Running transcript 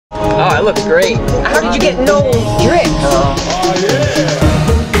Oh, it looks great. How did you get no drip? Oh, yeah.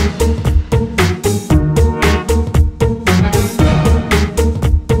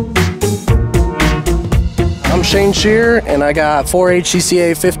 I'm Shane Shear, and I got 4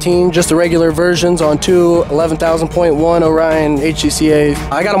 HCCA 15, just the regular versions on two 11,000.1 Orion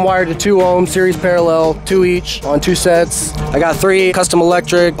HCCAs. I got them wired to 2 ohm, series parallel, 2 each on 2 sets. I got 3 custom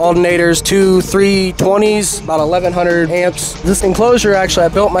electric alternators, 2 320s, about 1,100 amps. This enclosure actually I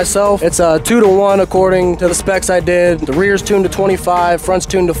built myself. It's a 2-to-1 according to the specs I did. The rear's tuned to 25, front's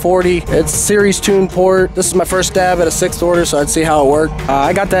tuned to 40. It's series tuned port. This is my first stab at a 6th order, so I'd see how it worked.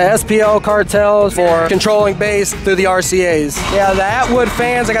 I got the SPL cartels for controlling bass through the RCAs. Yeah, the Atwood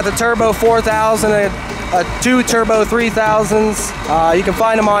fans, I got the Turbo 4000 and 2 Turbo 3000s. You can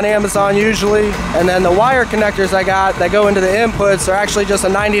find them on Amazon usually. And then the wire connectors I got that go into the inputs are actually just a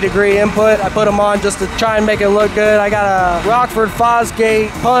 90-degree input. I put them on just to try and make it look good. I got a Rockford Fosgate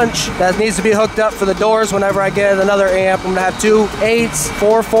punch that needs to be hooked up for the doors whenever I get another amp. I'm gonna have 2 8s,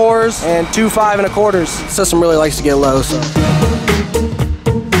 4 4s, and 2 5 1/4s. The system really likes to get low, so.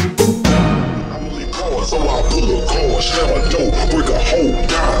 So I pull a cord, slam a door, break a hole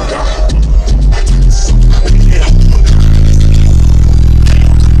down.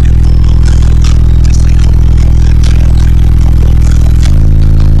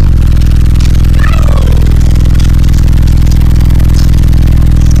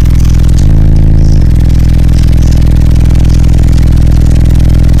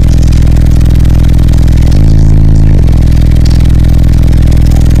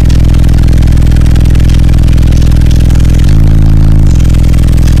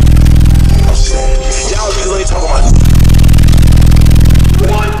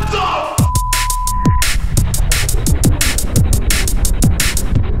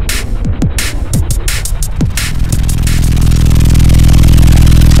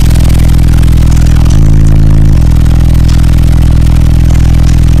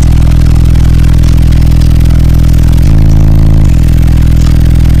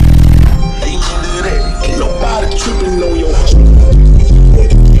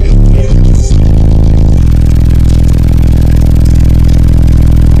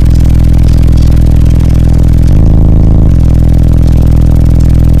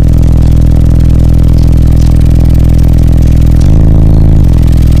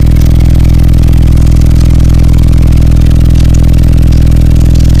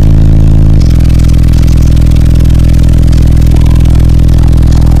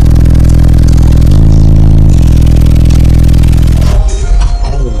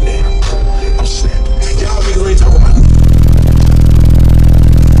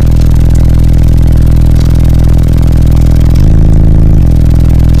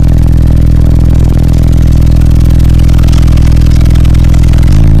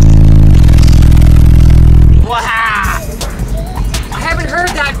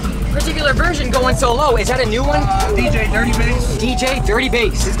 So low. Is that a new one? DJ Dirty Bass. DJ Dirty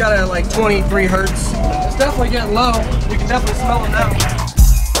Bass. He's got a like 23 hertz. It's definitely getting low. You can definitely smell it now.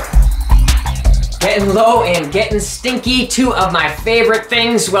 Getting low and getting stinky, 2 of my favorite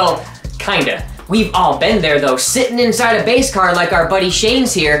things. Well, kinda. We've all been there though, sitting inside a bass car like our buddy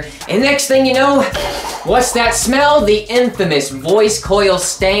Shane's here, and next thing you know, what's that smell? The infamous voice coil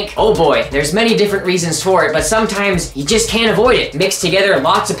stank. Oh boy, there's many different reasons for it, but sometimes you just can't avoid it. Mix together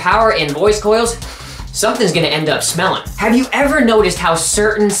lots of power in voice coils, something's gonna end up smelling. Have you ever noticed how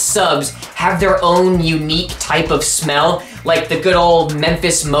certain subs have their own unique type of smell? Like the good old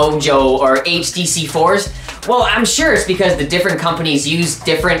Memphis Mojo or HDC4s? Well, I'm sure it's because the different companies use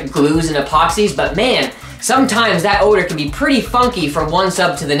different glues and epoxies, but man, sometimes that odor can be pretty funky from one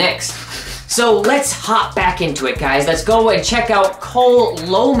sub to the next. So let's hop back into it, guys. Let's go and check out Cole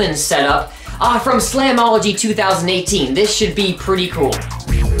Lohman's setup from Slamology 2018. This should be pretty cool.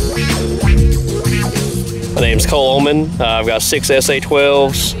 My name's Cole Lohman. I've got 6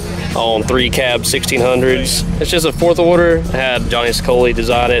 SA12s on 3 cab 1600s. It's just a 4th order. I had Johnny Scully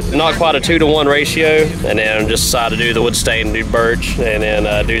design it. Not quite a 2-to-1 ratio, and then just decided to do the wood stain, do birch, and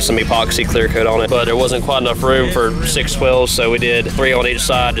then do some epoxy clear coat on it. But there wasn't quite enough room for 6 12s, so we did 3 on each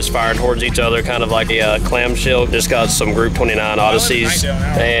side, just firing towards each other, kind of like a clamshell. Just got some Group 29 Odysseys,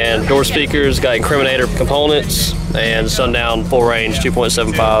 and door speakers, got incriminator components, and sundown full range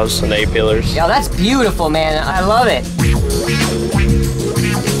 2.75s and 8 pillars. Yo, that's beautiful, man. I love it.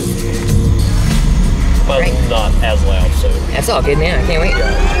 But not as loud, so. That's all good, man. I can't wait.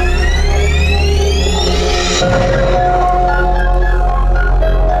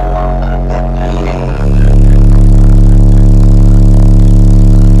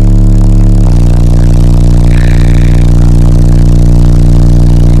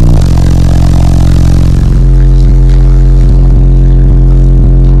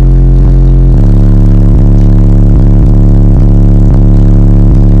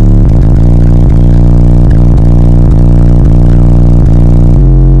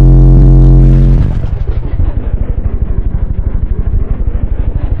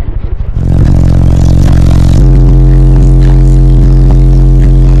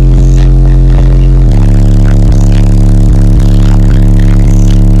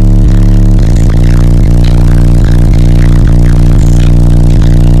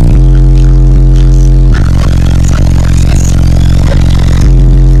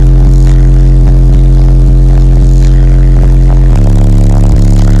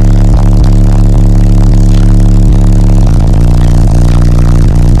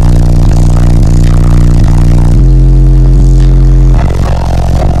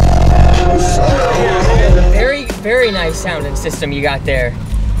 system you got there.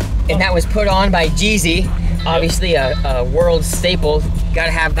 And that was put on by Jeezy. Obviously a world staple.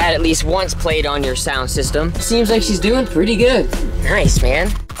 Gotta have that at least once played on your sound system. Seems like she's doing pretty good. Nice,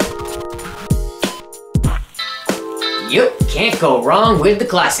 man. Yep, can't go wrong with the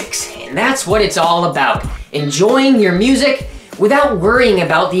classics. And that's what it's all about. Enjoying your music without worrying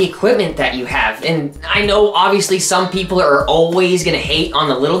about the equipment that you have. And I know obviously some people are always gonna hate on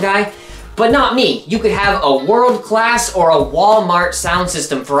the little guy, but not me. You could have a world-class or a Walmart sound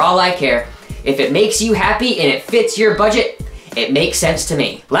system for all I care. If it makes you happy and it fits your budget, it makes sense to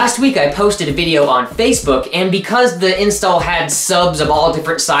me. Last week I posted a video on Facebook, and because the install had subs of all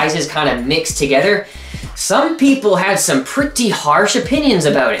different sizes kind of mixed together, some people had some pretty harsh opinions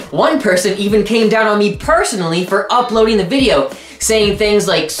about it. One person even came down on me personally for uploading the video, saying things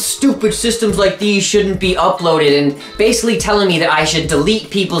like stupid systems like these shouldn't be uploaded, and basically telling me that I should delete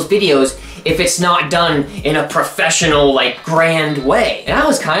people's videos if it's not done in a professional, like, grand way. And I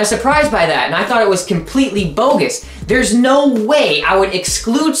was kind of surprised by that, and I thought it was completely bogus. There's no way I would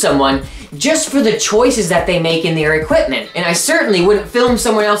exclude someone just for the choices that they make in their equipment. And I certainly wouldn't film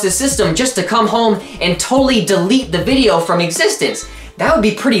someone else's system just to come home and totally delete the video from existence. That would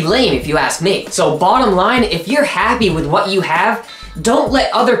be pretty lame if you ask me. So bottom line, if you're happy with what you have, don't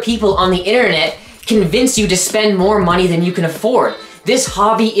let other people on the internet convince you to spend more money than you can afford. This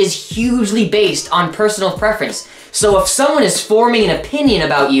hobby is hugely based on personal preference. So if someone is forming an opinion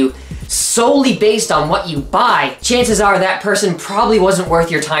about you solely based on what you buy, chances are that person probably wasn't worth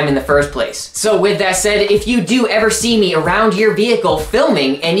your time in the first place. So with that said, if you do ever see me around your vehicle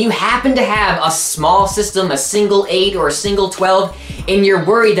filming and you happen to have a small system, a single 8 or a single 12, and you're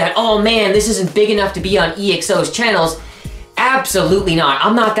worried that, oh man, this isn't big enough to be on EXO's channels, absolutely not.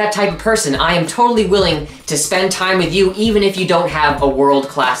 I'm not that type of person. I am totally willing to spend time with you even if you don't have a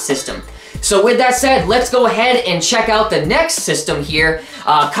world-class system. So with that said, let's go ahead and check out the next system here.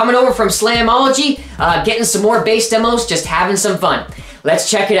 Coming over from Slamology, getting some more bass demos, just having some fun. Let's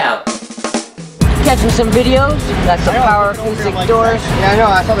check it out. Catching some videos, got some power acoustic doors. Yeah, I know,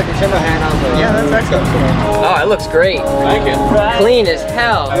 I saw the crescendo hand on the... Yeah, that's excellent. Oh, it looks great. Thank you. Clean as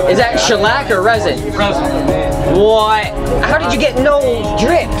hell. Is that shellac or resin? Resin. What? How did you get no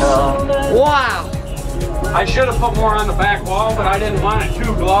drips? Wow. I should have put more on the back wall, but I didn't want it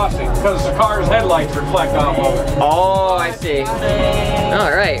too glossy because the car's headlights reflect off of it. Oh, I see.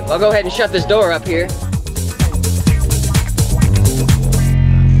 All right, well, go ahead and shut this door up here.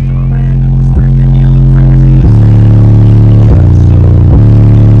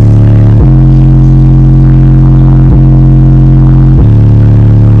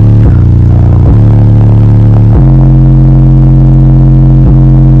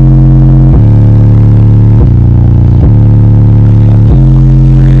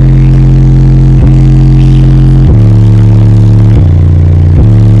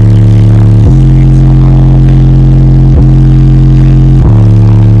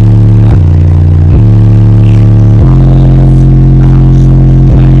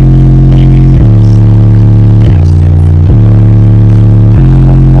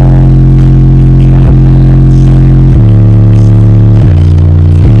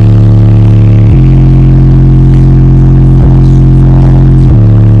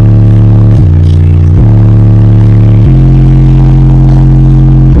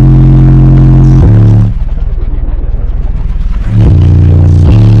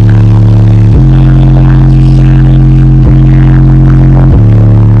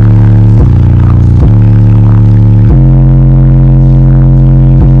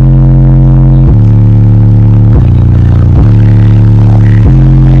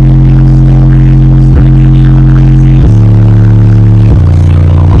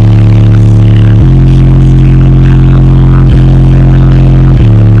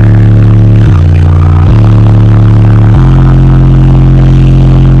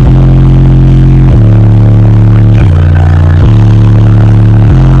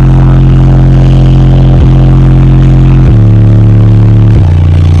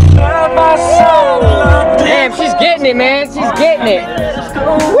 Man, she's getting it.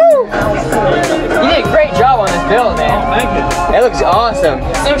 Woo! You did a great job on this build, man. Oh, thank you. That looks awesome.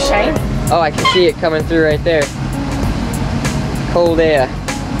 So shiny. Oh, I can see it coming through right there. Cold air.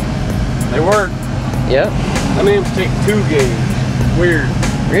 They work. Yep. That means take 2 gauge. Weird.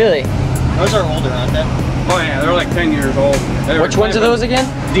 Really? Those are older, aren't they? Oh yeah, they're like 10 years old. Which ones are those again?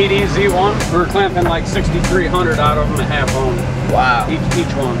 DDZ1. We're clamping like 6,300 out of them at half on. Wow.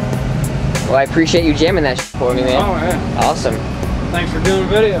 Each one. Well, I appreciate you jamming that for me, man. Oh yeah. Awesome. Thanks for doing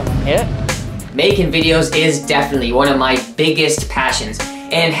video. Yeah. Making videos is definitely one of my biggest passions.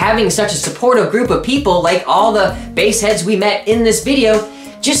 And having such a supportive group of people like all the bass heads we met in this video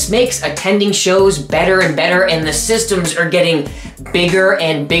just makes attending shows better and better, and the systems are getting bigger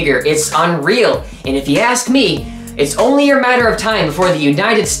and bigger. It's unreal. And if you ask me, it's only a matter of time before the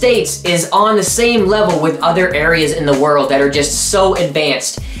United States is on the same level with other areas in the world that are just so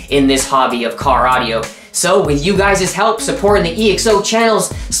advanced in this hobby of car audio. So with you guys' help supporting the EXO channels,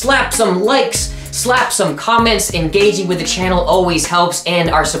 slap some likes, slap some comments, engaging with the channel always helps, and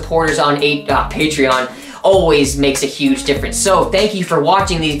our supporters on Patreon always makes a huge difference. So thank you for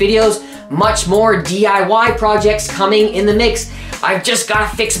watching these videos. Much more DIY projects coming in the mix. I've just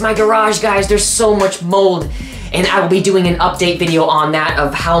gotta fix my garage, guys. There's so much mold. And I will be doing an update video on that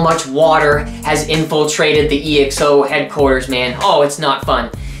of how much water has infiltrated the EXO headquarters, man. Oh, it's not fun.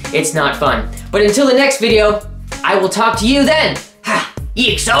 It's not fun. But until the next video, I will talk to you then.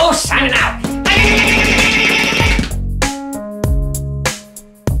 EXO signing out.